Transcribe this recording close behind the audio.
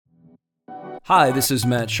Hi, this is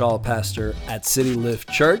Matt Shaw, pastor at City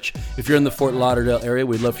Lift Church. If you're in the Fort Lauderdale area,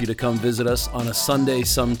 we'd love for you to come visit us on a Sunday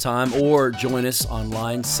sometime or join us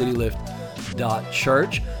online,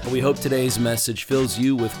 citylift.church. We hope today's message fills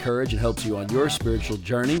you with courage and helps you on your spiritual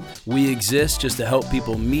journey. We exist just to help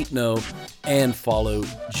people meet, know, and follow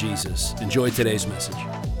Jesus. Enjoy today's message.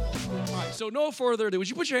 All right, so no further ado, would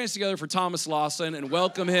you put your hands together for Thomas Lawson and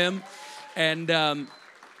welcome him? And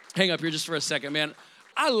hang up here just for a second, man.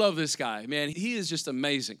 I love this guy, man. He is just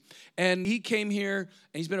amazing. And he came here,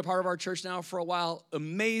 and he's been a part of our church now for a while.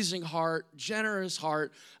 Amazing heart, generous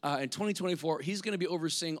heart. In 2024, he's going to be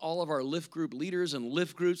overseeing all of our Lift Group leaders and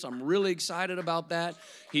Lift Groups. I'm really excited about that.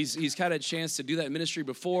 He's had a chance to do that ministry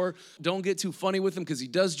before. Don't get too funny with him because he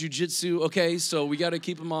does jujitsu, okay? So we got to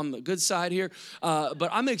keep him on the good side here. But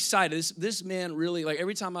I'm excited. This man really, like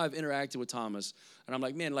every time I've interacted with Thomas, and I'm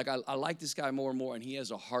like, man, like I like this guy more and more, and he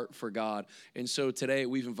has a heart for God. And so today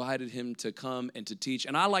we've invited him to come and to teach.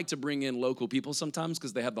 And I like to bring in local people sometimes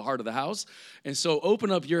because they have the heart of the house. And so open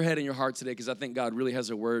up your head and your heart today because I think God really has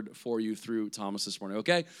a word for you through Thomas this morning,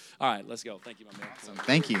 okay? All right, let's go. Thank you, my man. Awesome.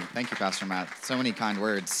 Thank you, Pastor Matt. So many kind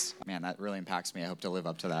words. Man, that really impacts me. I hope to live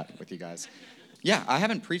up to that with you guys. Yeah, I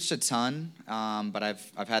haven't preached a ton, but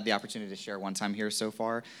I've had the opportunity to share one time here so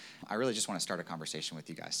far. I really just want to start a conversation with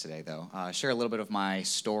you guys today, though. Share a little bit of my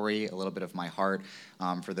story, a little bit of my heart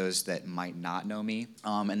for those that might not know me,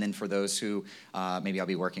 and then for those who maybe I'll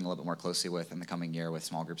be working a little bit more closely with in the coming year with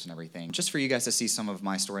small groups and everything, just for you guys to see some of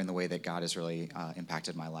my story and the way that God has really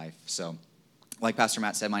impacted my life. So, like Pastor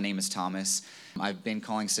Matt said, my name is Thomas. I've been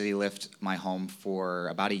calling City Lift my home for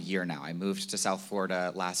about a year now. I moved to South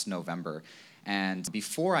Florida last November. And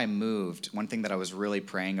before I moved, one thing that I was really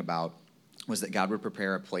praying about was that God would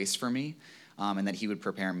prepare a place for me and that he would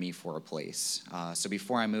prepare me for a place. So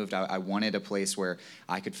before I moved, I wanted a place where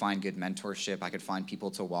I could find good mentorship, I could find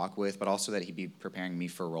people to walk with, but also that he'd be preparing me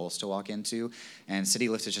for roles to walk into. And City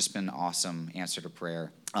Lift has just been an awesome answer to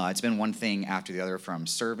prayer. It's been one thing after the other, from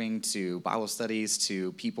serving to Bible studies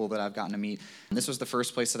to people that I've gotten to meet. And this was the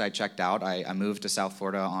first place that I checked out. I moved to South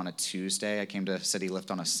Florida on a Tuesday. I came to City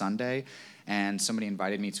Lift on a Sunday. And somebody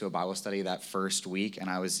invited me to a Bible study that first week, and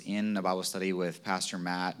I was in a Bible study with Pastor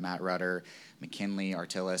Matt Rudder, McKinley,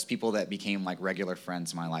 Artillis, people that became like regular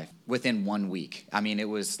friends in my life within 1 week. I mean, it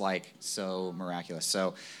was like so miraculous.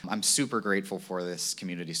 So I'm super grateful for this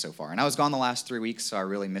community so far. And I was gone the last 3 weeks, so I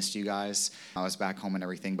really missed you guys. I was back home and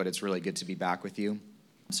everything, but it's really good to be back with you.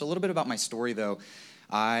 So a little bit about my story, though.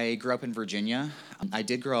 I grew up in Virginia. I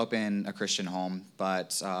did grow up in a Christian home,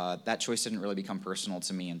 but that choice didn't really become personal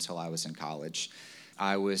to me until I was in college.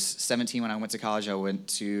 I was 17 when I went to college. I went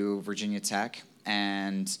to Virginia Tech,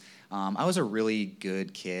 and I was a really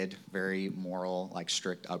good kid, very moral, like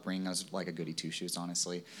strict upbringing. I was like a goody two-shoes,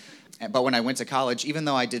 honestly. But when I went to college, even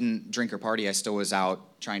though I didn't drink or party, I still was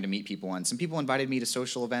out trying to meet people. And some people invited me to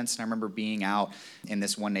social events, and I remember being out in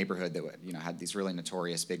this one neighborhood that had these really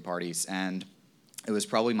notorious big parties. And it was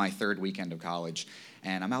probably my third weekend of college,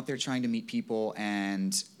 and I'm out there trying to meet people,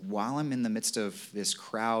 and while I'm in the midst of this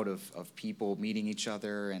crowd of people meeting each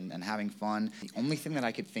other and having fun, the only thing that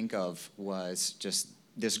I could think of was just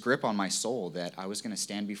this grip on my soul that I was going to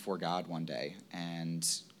stand before God one day, and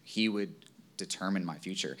he would determine my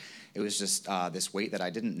future. It was just this weight that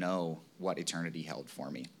I didn't know what eternity held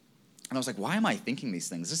for me. And I was like, why am I thinking these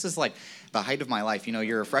things? This is like the height of my life.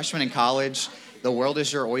 You're a freshman in college. The world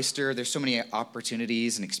is your oyster. There's so many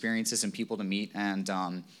opportunities and experiences and people to meet. And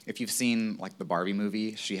if you've seen like the Barbie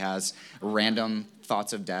movie, she has random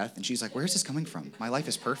thoughts of death. And she's like, where's this coming from? My life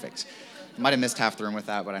is perfect. I might have missed half the room with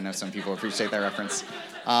that, but I know some people appreciate that reference.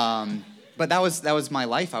 But that was my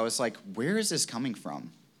life. I was like, where is this coming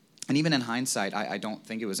from? And even in hindsight, I don't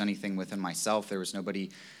think it was anything within myself. There was nobody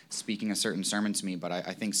speaking a certain sermon to me, but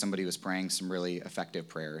I think somebody was praying some really effective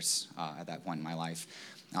prayers at that point in my life.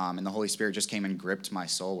 And the Holy Spirit just came and gripped my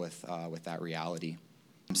soul with that reality.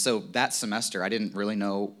 So that semester, I didn't really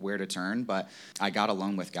know where to turn, but I got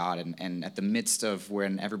alone with God. And at the midst of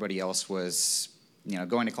when everybody else was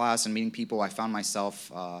going to class and meeting people, I found myself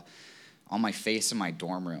on my face in my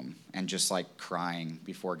dorm room and just like crying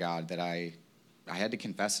before God that I had to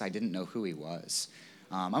confess I didn't know who he was.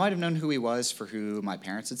 I might have known who he was for who my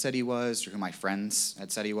parents had said he was, or who my friends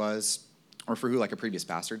had said he was, or for who like a previous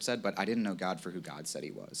pastor had said, but I didn't know God for who God said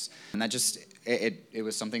he was. And that just, it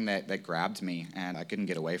was something that grabbed me, and I couldn't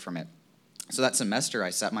get away from it. So that semester, I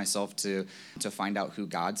set myself to find out who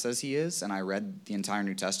God says he is, and I read the entire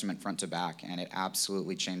New Testament front to back, and it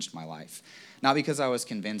absolutely changed my life. Not because I was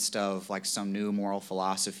convinced of like some new moral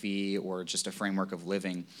philosophy or just a framework of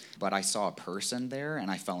living, but I saw a person there,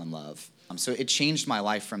 and I fell in love. So it changed my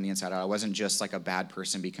life from the inside out. I wasn't just like a bad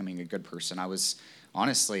person becoming a good person. I was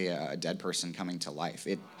honestly a dead person coming to life.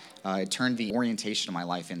 It turned the orientation of my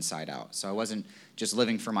life inside out. So I wasn't just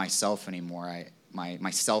living for myself anymore.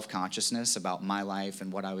 My self-consciousness about my life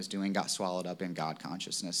and what I was doing got swallowed up in God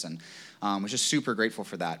consciousness, and was just super grateful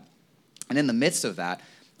for that. And in the midst of that,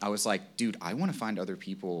 I was like, dude, I want to find other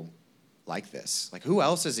people like this. Like, who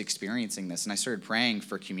else is experiencing this? And I started praying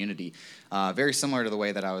for community, very similar to the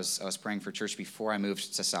way that I was praying for church before I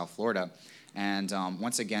moved to South Florida. And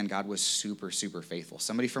once again, God was super, super faithful.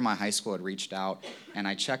 Somebody from my high school had reached out, and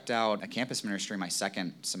I checked out a campus ministry my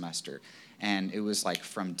second semester. And it was like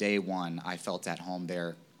from day one, I felt at home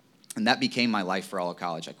there. And that became my life for all of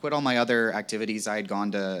college. I quit all my other activities. I had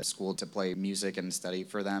gone to school to play music and study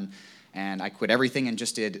for them. And I quit everything and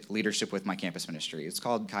just did leadership with my campus ministry. It's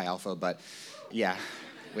called Chi Alpha, but yeah,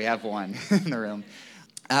 we have one in the room.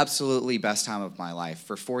 Absolutely best time of my life.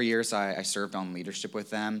 For 4 years, I served on leadership with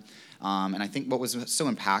them. And I think what was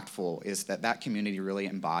so impactful is that community really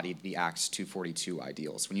embodied the Acts 2:42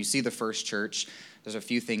 ideals. When you see the first church, there's a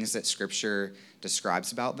few things that Scripture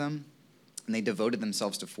describes about them. And they devoted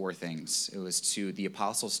themselves to 4 things. It was to the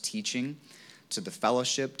apostles' teaching, to the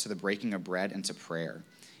fellowship, to the breaking of bread, and to prayer.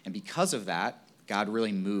 And because of that, God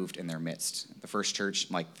really moved in their midst. The first church,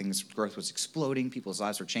 growth was exploding, people's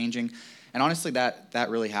lives were changing. And honestly, that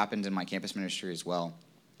really happened in my campus ministry as well.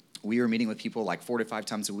 We were meeting with people like 4 to 5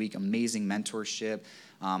 times a week, amazing mentorship.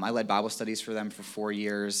 I led Bible studies for them for 4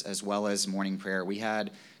 years, as well as morning prayer. We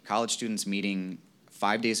had college students meeting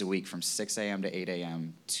 5 days a week from 6 a.m. to 8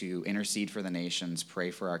 a.m. to intercede for the nations, pray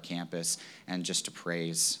for our campus, and just to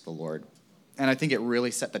praise the Lord. And I think it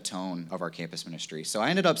really set the tone of our campus ministry. So I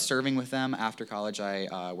ended up serving with them after college.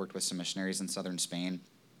 I worked with some missionaries in southern Spain.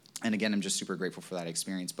 And again, I'm just super grateful for that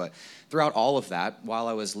experience. But throughout all of that, while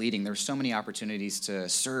I was leading, there were so many opportunities to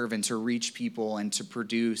serve and to reach people and to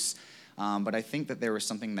produce. But I think that there was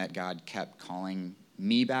something that God kept calling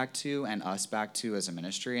me back to and us back to as a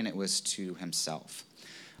ministry, and it was to himself.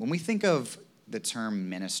 When we think of the term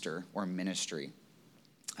minister or ministry,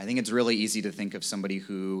 I think it's really easy to think of somebody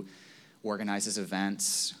who organizes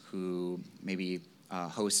events, who maybe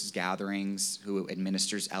hosts gatherings, who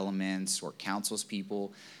administers elements or counsels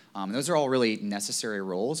people. Those are all really necessary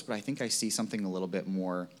roles, but I think I see something a little bit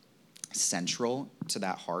more central to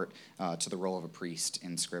that heart, to the role of a priest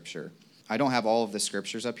in Scripture. I don't have all of the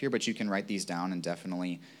scriptures up here, but you can write these down and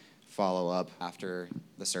definitely follow up after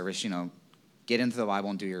the service. Get into the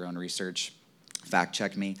Bible and do your own research. Fact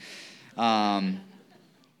check me.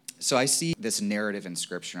 So I see this narrative in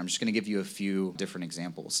Scripture. I'm just going to give you a few different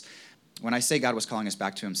examples. When I say God was calling us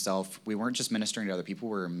back to himself, we weren't just ministering to other people,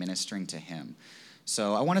 we were ministering to him.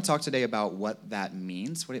 So I want to talk today about what that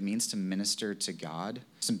means, what it means to minister to God,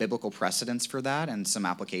 some biblical precedents for that, and some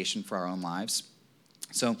application for our own lives.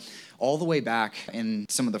 So all the way back in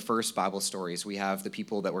some of the first Bible stories, we have the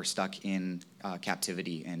people that were stuck in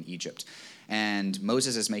captivity in Egypt. And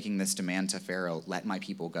Moses is making this demand to Pharaoh, let my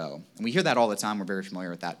people go. And we hear that all the time. We're very familiar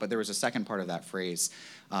with that. But there was a second part of that phrase,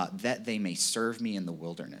 that they may serve me in the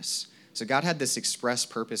wilderness. So God had this express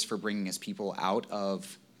purpose for bringing his people out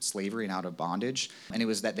of slavery and out of bondage. And it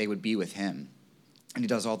was that they would be with him. And he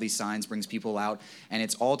does all these signs, brings people out, and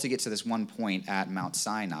it's all to get to this one point at Mount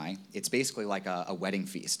Sinai. It's basically like a wedding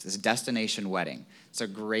feast, this destination wedding. It's a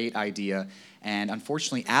great idea. And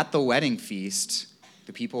unfortunately, at the wedding feast,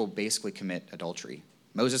 the people basically commit adultery.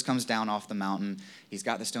 Moses comes down off the mountain. He's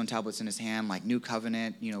got the stone tablets in his hand, like new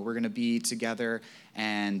covenant, we're going to be together.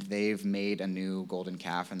 And they've made a new golden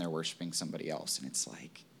calf, and they're worshiping somebody else. And it's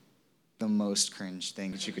like the most cringe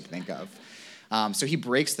thing that you could think of. So he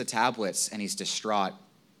breaks the tablets, and he's distraught.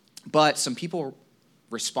 But some people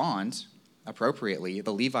respond appropriately.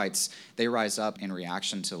 The Levites, they rise up in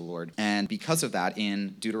reaction to the Lord. And because of that,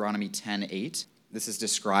 in Deuteronomy 10:8, this is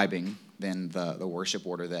describing then the worship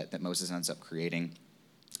order that Moses ends up creating.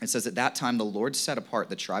 It says, at that time the Lord set apart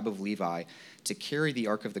the tribe of Levi to carry the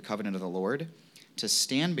ark of the covenant of the Lord, to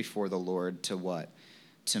stand before the Lord to what?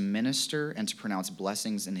 To minister and to pronounce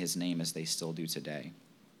blessings in his name as they still do today.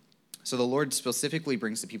 So the Lord specifically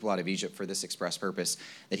brings the people out of Egypt for this express purpose,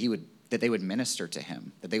 that they would minister to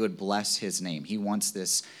him, that they would bless his name. He wants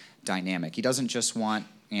this dynamic. He doesn't just want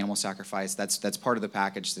animal sacrifice. That's part of the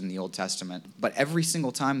package in the Old Testament. But every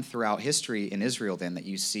single time throughout history in Israel then that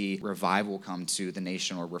you see revival come to the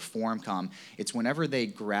nation or reform come, it's whenever they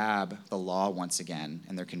grab the law once again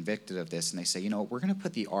and they're convicted of this and they say, we're going to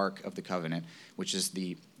put the Ark of the Covenant, which is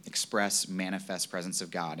the express, manifest presence of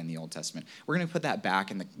God in the Old Testament. We're going to put that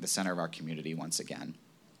back in the center of our community once again.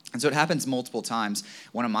 And so it happens multiple times.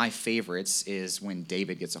 One of my favorites is when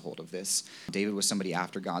David gets a hold of this. David was somebody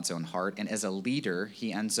after God's own heart, and as a leader,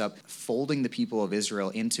 he ends up folding the people of Israel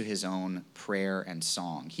into his own prayer and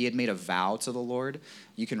song. He had made a vow to the Lord.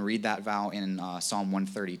 You can read that vow in Psalm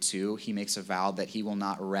 132. He makes a vow that he will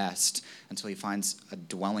not rest until he finds a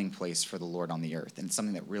dwelling place for the Lord on the earth. And it's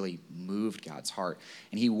something that really moved God's heart.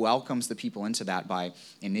 And he welcomes the people into that by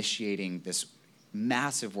initiating this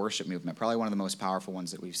massive worship movement, probably one of the most powerful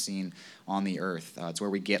ones that we've seen on the earth. It's where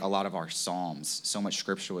we get a lot of our psalms. So much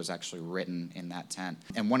scripture was actually written in that tent.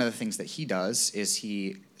 And one of the things that he does is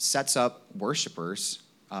he sets up worshipers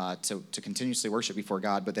to continuously worship before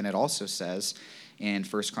God, but then it also says in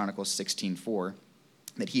 1 Chronicles 16:4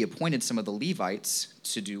 that he appointed some of the Levites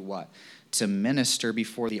to do what? To minister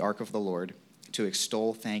before the ark of the Lord, to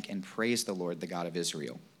extol, thank, and praise the Lord, the God of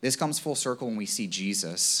Israel. This comes full circle when we see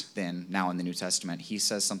Jesus then, now in the New Testament. He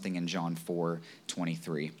says something in John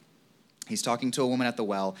 4:23. He's talking to a woman at the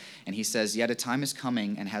well, and he says, "Yet a time is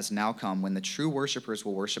coming and has now come when the true worshipers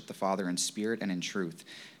will worship the Father in spirit and in truth,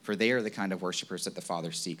 for they are the kind of worshipers that the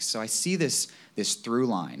Father seeks." So I see this through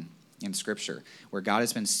line in Scripture where God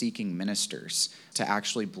has been seeking ministers to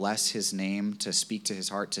actually bless his name, to speak to his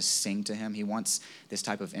heart, to sing to him. He wants this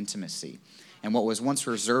type of intimacy. And what was once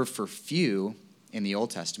reserved for few in the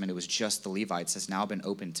Old Testament, it was just the Levites, has now been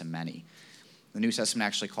opened to many. The New Testament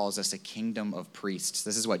actually calls us a kingdom of priests.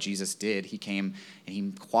 This is what Jesus did. He came and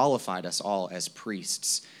he qualified us all as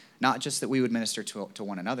priests. Not just that we would minister to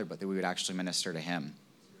one another, but that we would actually minister to him.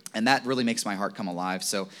 And that really makes my heart come alive.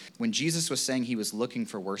 So when Jesus was saying he was looking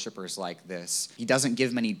for worshipers like this, he doesn't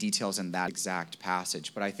give many details in that exact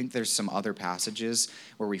passage, but I think there's some other passages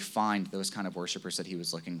where we find those kind of worshipers that he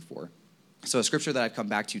was looking for. So a scripture that I've come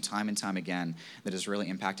back to time and time again that has really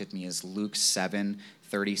impacted me is Luke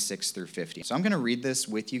 7:36 through 50. So I'm going to read this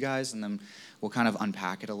with you guys, and then we'll kind of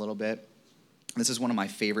unpack it a little bit. This is one of my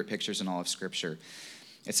favorite pictures in all of Scripture.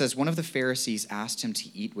 It says, "One of the Pharisees asked him to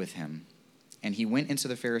eat with him, and he went into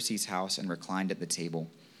the Pharisee's house and reclined at the table.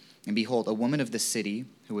 And behold, a woman of the city,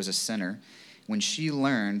 who was a sinner, when she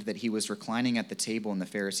learned that he was reclining at the table in the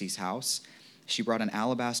Pharisee's house, she brought an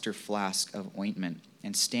alabaster flask of ointment,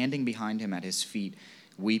 and standing behind him at his feet,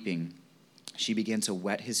 weeping, she began to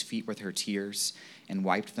wet his feet with her tears, and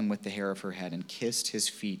wiped them with the hair of her head, and kissed his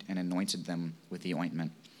feet, and anointed them with the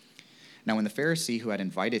ointment. Now when the Pharisee who had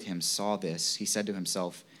invited him saw this, he said to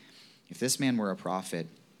himself, 'If this man were a prophet,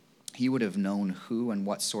 he would have known who and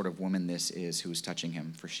what sort of woman this is who is touching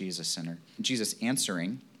him, for she is a sinner.' Jesus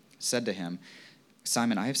answering said to him,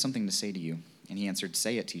 'Simon, I have something to say to you.' And he answered,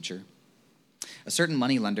 'Say it, teacher.' A certain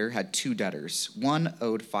moneylender had 2 debtors. One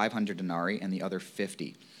owed 500 denarii and the other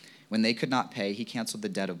 50. When they could not pay, he canceled the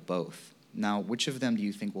debt of both. Now, which of them do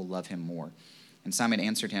you think will love him more?' And Simon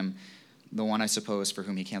answered him, 'The one, I suppose, for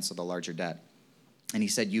whom he canceled the larger debt.' And he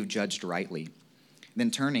said, 'You've judged rightly.'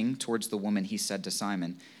 Then turning towards the woman, he said to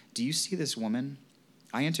Simon, 'Do you see this woman?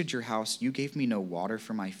 I entered your house. You gave me no water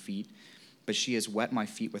for my feet, but she has wet my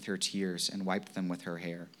feet with her tears and wiped them with her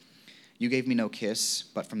hair. You gave me no kiss,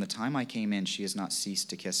 but from the time I came in, she has not ceased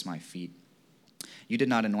to kiss my feet. You did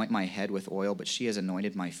not anoint my head with oil, but she has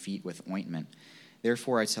anointed my feet with ointment.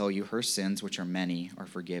 Therefore I tell you, her sins, which are many, are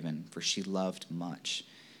forgiven, for she loved much.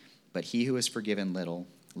 But he who is forgiven little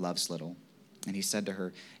loves little.' And he said to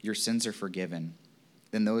her, 'Your sins are forgiven.'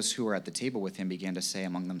 Then those who were at the table with him began to say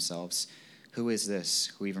among themselves, 'Who is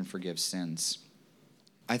this who even forgives sins?'"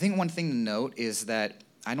 I think one thing to note is that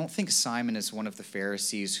I don't think Simon is one of the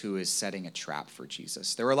Pharisees who is setting a trap for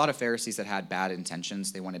Jesus. There were a lot of Pharisees that had bad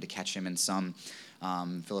intentions. They wanted to catch him in some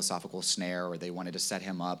philosophical snare, or they wanted to set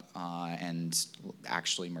him up and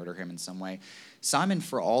actually murder him in some way. Simon,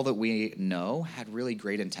 for all that we know, had really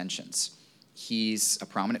great intentions. He's a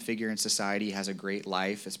prominent figure in society, has a great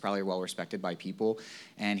life, is probably well respected by people,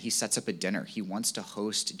 and he sets up a dinner. He wants to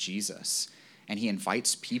host Jesus, and he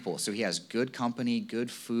invites people. So he has good company,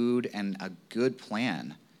 good food, and a good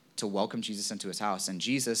plan to welcome Jesus into his house. And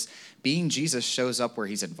Jesus, being Jesus, shows up where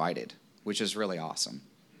he's invited, which is really awesome.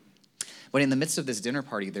 But in the midst of this dinner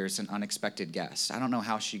party, there's an unexpected guest. I don't know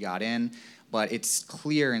how she got in, but it's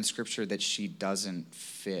clear in Scripture that she doesn't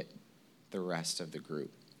fit the rest of the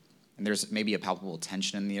group. And there's maybe a palpable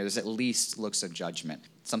tension in the air. There's at least looks of judgment,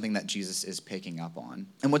 something that Jesus is picking up on.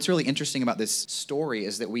 And what's really interesting about this story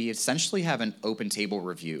is that we essentially have an open table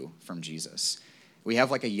review from Jesus. We have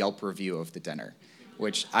like a Yelp review of the dinner,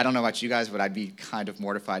 which I don't know about you guys, but I'd be kind of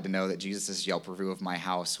mortified to know that Jesus' Yelp review of my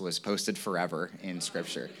house was posted forever in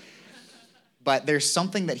Scripture. But there's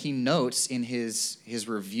something that he notes in his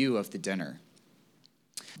review of the dinner.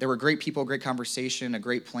 There were great people, great conversation, a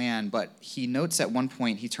great plan, but he notes at one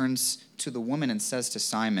point, he turns to the woman and says to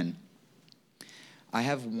Simon, I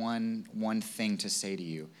have one thing to say to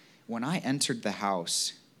you. When I entered the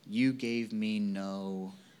house, you gave me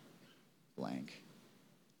no blank.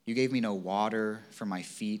 You gave me no water for my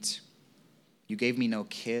feet. You gave me no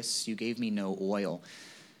kiss. You gave me no oil.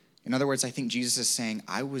 In other words, I think Jesus is saying,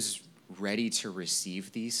 I was ready to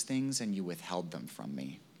receive these things and you withheld them from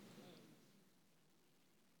me.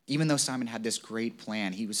 Even though Simon had this great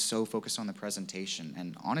plan, he was so focused on the presentation.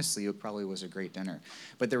 And honestly, it probably was a great dinner.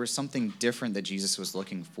 But there was something different that Jesus was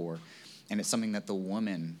looking for. And it's something that the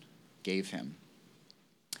woman gave him.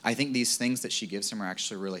 I think these things that she gives him are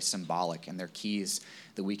actually really symbolic. And they're keys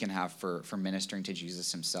that we can have for ministering to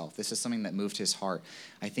Jesus himself. This is something that moved his heart.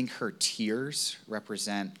 I think her tears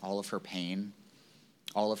represent all of her pain,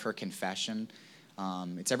 all of her confession.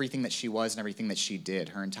 It's everything that she was and everything that she did.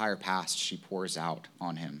 Her entire past she pours out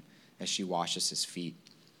on him as she washes his feet.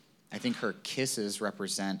 I think her kisses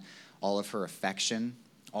represent all of her affection,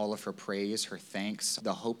 all of her praise, her thanks,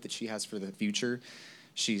 the hope that she has for the future.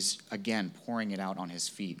 She's, again, pouring it out on his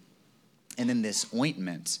feet. And then this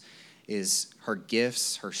ointment is her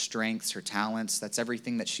gifts, her strengths, her talents. That's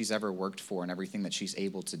everything that she's ever worked for and everything that she's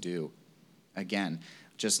able to do. Again,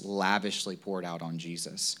 just lavishly poured out on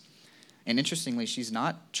Jesus. And interestingly, she's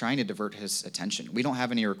not trying to divert his attention. We don't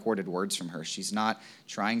have any recorded words from her. She's not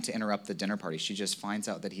trying to interrupt the dinner party. She just finds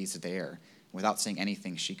out that he's there. Without saying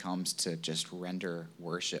anything, she comes to just render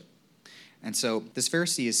worship. And so this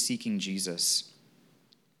Pharisee is seeking Jesus.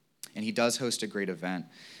 And he does host a great event.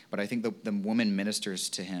 But I think the woman ministers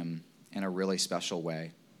to him in a really special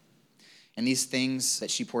way. And these things that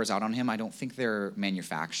she pours out on him, I don't think they're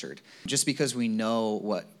manufactured. Just because we know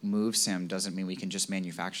what moves him doesn't mean we can just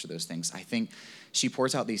manufacture those things. I think she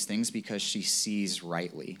pours out these things because she sees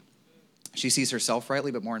rightly. She sees herself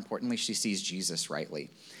rightly, but more importantly, she sees Jesus rightly.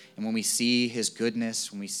 And when we see his goodness,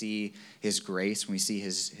 when we see his grace, when we see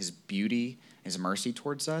his beauty, his mercy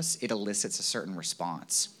towards us, it elicits a certain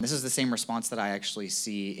response. This is the same response that I actually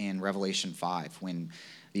see in Revelation 5 when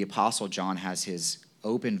the Apostle John has his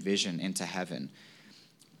open vision into heaven.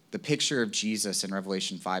 The picture of Jesus in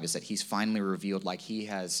Revelation 5 is that he's finally revealed like he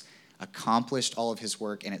has accomplished all of his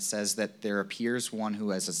work, and it says that there appears one who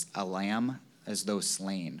has a lamb as though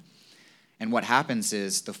slain. And what happens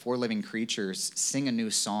is the four living creatures sing a new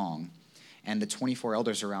song, and the 24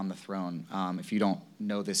 elders around the throne, if you don't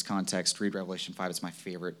know this context, read Revelation 5. It's my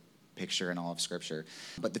favorite picture in all of Scripture.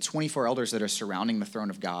 But the 24 elders that are surrounding the throne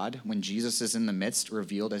of God, when Jesus is in the midst,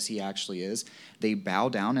 revealed as he actually is, they bow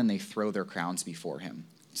down and they throw their crowns before him.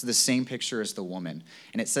 It's the same picture as the woman.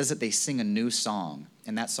 And it says that they sing a new song,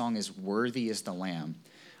 and that song is "Worthy is the Lamb."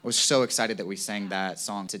 I was so excited that we sang that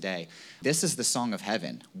song today. This is the song of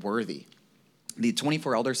heaven, worthy. The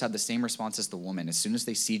 24 elders had the same response as the woman. As soon as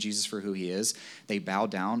they see Jesus for who he is, they bow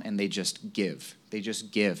down and they just give. They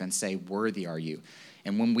just give and say, "Worthy are you."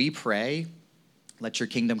 And when we pray, "Let your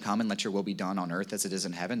kingdom come and let your will be done on earth as it is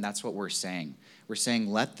in heaven," that's what we're saying. We're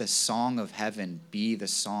saying, let the song of heaven be the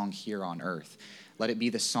song here on earth. Let it be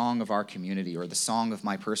the song of our community or the song of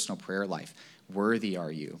my personal prayer life. Worthy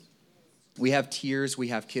are you. We have tears, we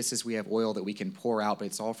have kisses, we have oil that we can pour out, but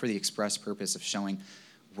it's all for the express purpose of showing,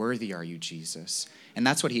 worthy are you, Jesus. And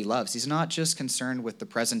that's what he loves. He's not just concerned with the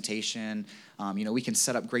presentation. We can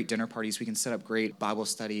set up great dinner parties. We can set up great Bible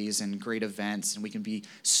studies and great events, and we can be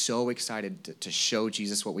so excited to show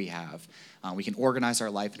Jesus what we have. We can organize our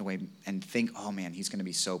life in a way and think, oh man, he's going to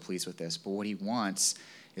be so pleased with this. But what he wants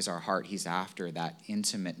is our heart. He's after that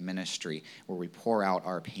intimate ministry where we pour out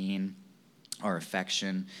our pain, our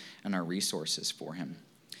affection, and our resources for him.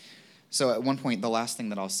 So at one point, the last thing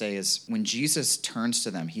that I'll say is when Jesus turns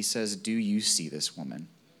to them, he says, "Do you see this woman?"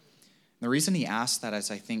 The reason he asked that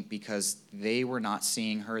is, I think, because they were not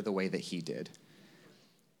seeing her the way that he did.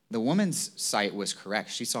 The woman's sight was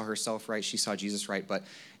correct. She saw herself right. She saw Jesus right. But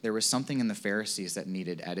there was something in the Pharisees that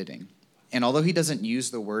needed editing. And although he doesn't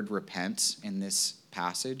use the word repent in this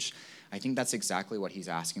passage, I think that's exactly what he's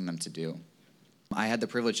asking them to do. I had the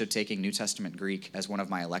privilege of taking New Testament Greek as one of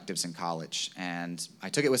my electives in college, and I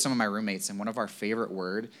took it with some of my roommates, and one of our favorite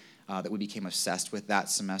word that we became obsessed with that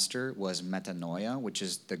semester was metanoia, which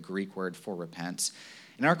is the Greek word for repent.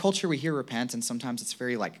 In our culture, we hear repent, and sometimes it's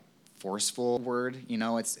very forceful word.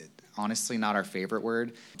 It's honestly not our favorite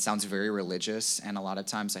word. It sounds very religious, and a lot of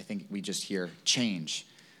times I think we just hear change.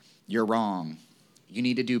 You're wrong. You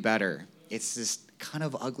need to do better. It's this kind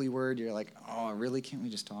of ugly word. You're like, oh, really? Can't we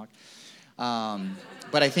just talk?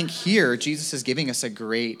 But I think here, Jesus is giving us a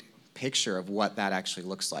great picture of what that actually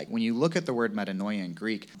looks like. When you look at the word metanoia in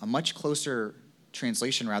Greek, a much closer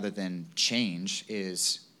translation rather than change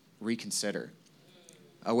is reconsider.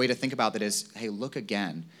 A way to think about that is, hey, look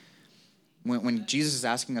again. When Jesus is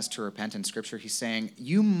asking us to repent in Scripture, he's saying,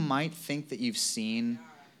 you might think that you've seen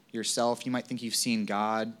yourself, you might think you've seen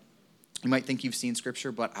God, you might think you've seen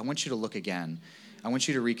Scripture, but I want you to look again. I want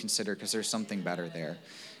you to reconsider because there's something better there.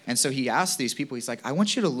 And so he asks these people, he's like, I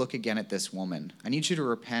want you to look again at this woman. I need you to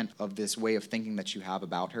repent of this way of thinking that you have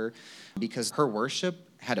about her because her worship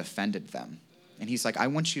had offended them. And he's like, I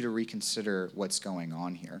want you to reconsider what's going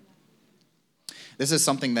on here. This is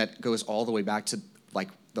something that goes all the way back to like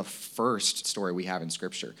the first story we have in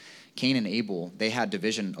Scripture. Cain and Abel, they had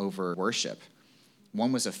division over worship.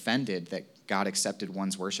 One was offended that God accepted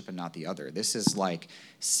one's worship and not the other. This is like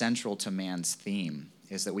central to man's theme,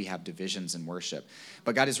 is that we have divisions in worship.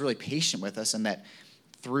 But God is really patient with us, and that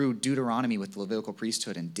through Deuteronomy with the Levitical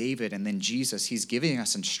priesthood and David and then Jesus, he's giving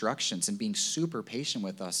us instructions and being super patient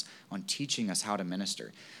with us on teaching us how to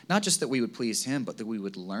minister. Not just that we would please him, but that we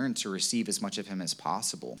would learn to receive as much of him as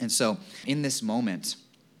possible. And so in this moment,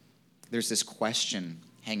 there's this question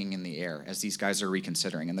hanging in the air as these guys are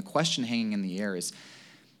reconsidering. And the question hanging in the air is,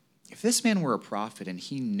 if this man were a prophet and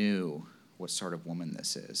he knew what sort of woman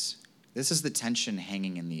this is the tension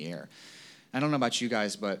hanging in the air. I don't know about you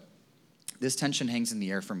guys, but this tension hangs in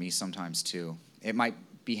the air for me sometimes too. It might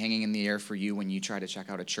be hanging in the air for you when you try to check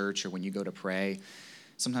out a church or when you go to pray.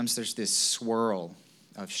 Sometimes there's this swirl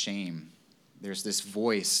of shame. There's this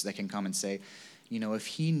voice that can come and say, you know, if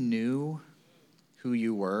he knew who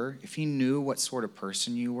you were, if he knew what sort of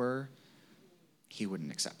person you were, he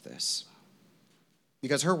wouldn't accept this.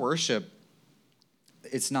 Because her worship,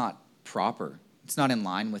 it's not proper. It's not in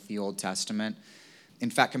line with the Old Testament. In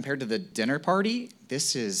fact, compared to the dinner party,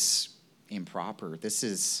 this is improper. This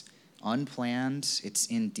is unplanned. It's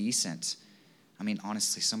indecent. I mean,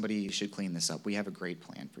 honestly, somebody should clean this up. We have a great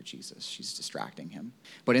plan for Jesus. She's distracting him.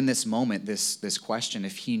 But in this moment, this question,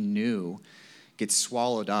 if he knew, gets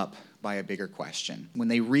swallowed up by a bigger question. When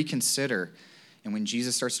they reconsider, and when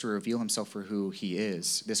Jesus starts to reveal himself for who he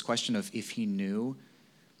is, this question of if he knew,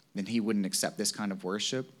 then he wouldn't accept this kind of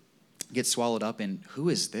worship, gets swallowed up in who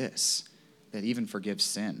is this that even forgives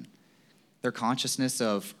sin? Their consciousness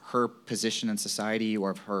of her position in society or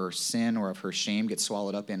of her sin or of her shame gets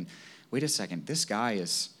swallowed up in, wait a second, this guy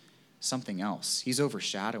is something else. He's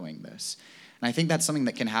overshadowing this. And I think that's something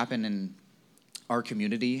that can happen in our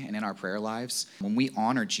community and in our prayer lives when we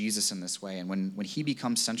honor Jesus in this way and when he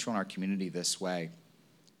becomes central in our community this way.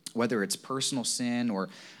 Whether it's personal sin or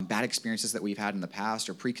bad experiences that we've had in the past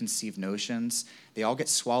or preconceived notions, they all get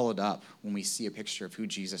swallowed up when we see a picture of who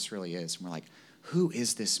Jesus really is. And we're like, who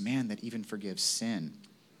is this man that even forgives sin?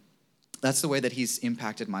 That's the way that he's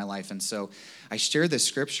impacted my life. And so I share this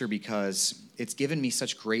scripture because it's given me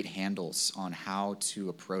such great handles on how to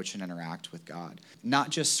approach and interact with God. Not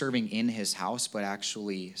just serving in his house, but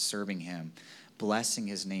actually serving him, blessing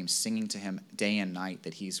his name, singing to him day and night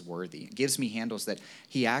that he's worthy. It gives me handles that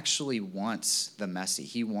he actually wants the messy.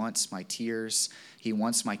 He wants my tears. He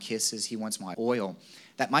wants my kisses. He wants my oil.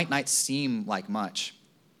 That might not seem like much.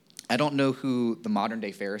 I don't know who the modern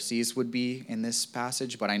day Pharisees would be in this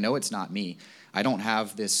passage, but I know it's not me. I don't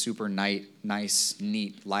have this super nice,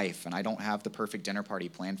 neat life, and I don't have the perfect dinner party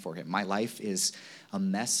planned for him. My life is a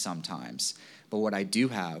mess sometimes, but what I do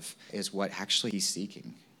have is what actually he's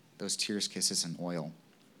seeking. Those tears, kisses, and oil.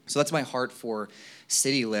 So that's my heart for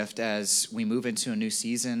City Lift as we move into a new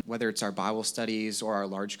season, whether it's our Bible studies or our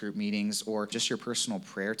large group meetings or just your personal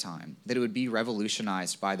prayer time, that it would be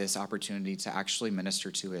revolutionized by this opportunity to actually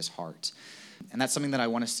minister to his heart. And that's something that I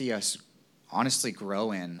want to see us honestly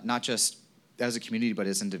grow in, not just as a community, but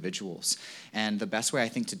as individuals. And the best way I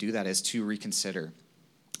think to do that is to reconsider.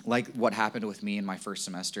 Like what happened with me in my first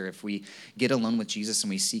semester, if we get alone with Jesus and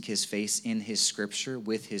we seek his face in his scripture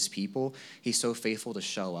with his people, he's so faithful to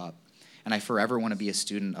show up. And I forever want to be a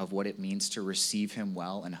student of what it means to receive him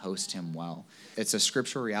well and host him well. It's a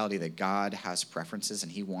scriptural reality that God has preferences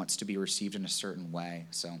and he wants to be received in a certain way.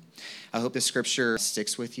 So I hope this scripture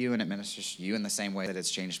sticks with you and it ministers to you in the same way that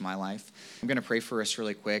it's changed my life. I'm going to pray for us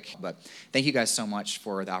really quick, but thank you guys so much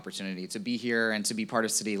for the opportunity to be here and to be part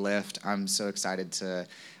of City Lift. I'm so excited to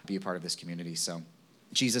be a part of this community. So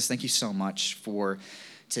Jesus, thank you so much for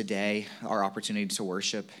today, our opportunity to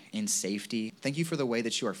worship in safety. Thank you for the way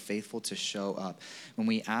that you are faithful to show up. When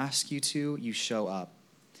we ask you to, you show up.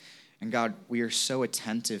 And God, we are so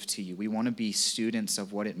attentive to you. We want to be students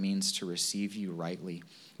of what it means to receive you rightly.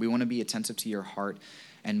 We want to be attentive to your heart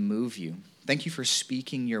and move you. Thank you for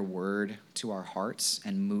speaking your word to our hearts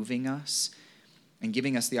and moving us and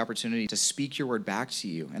giving us the opportunity to speak your word back to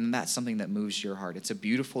you. And that's something that moves your heart. It's a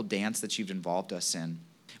beautiful dance that you've involved us in.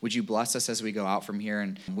 would you bless us as we go out from here?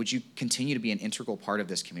 And would you continue to be an integral part of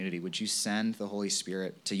this community? Would you send the Holy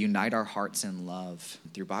Spirit to unite our hearts in love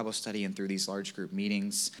through Bible study and through these large group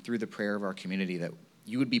meetings, through the prayer of our community, that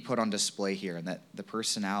you would be put on display here, and that the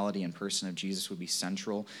personality and person of Jesus would be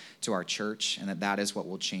central to our church, and that is what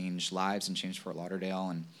will change lives and change Fort Lauderdale.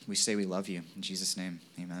 And we say we love you. In Jesus' name,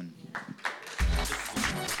 amen.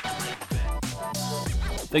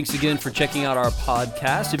 Thanks again for checking out our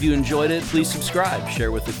podcast. If you enjoyed it, please subscribe,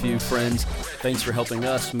 share with a few friends. Thanks for helping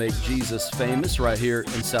us make Jesus famous right here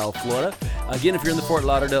in South Florida. Again, if you're in the Fort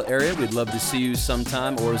Lauderdale area, we'd love to see you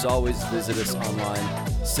sometime, or as always, visit us online,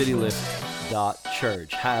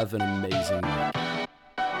 citylift.church. Have an amazing night.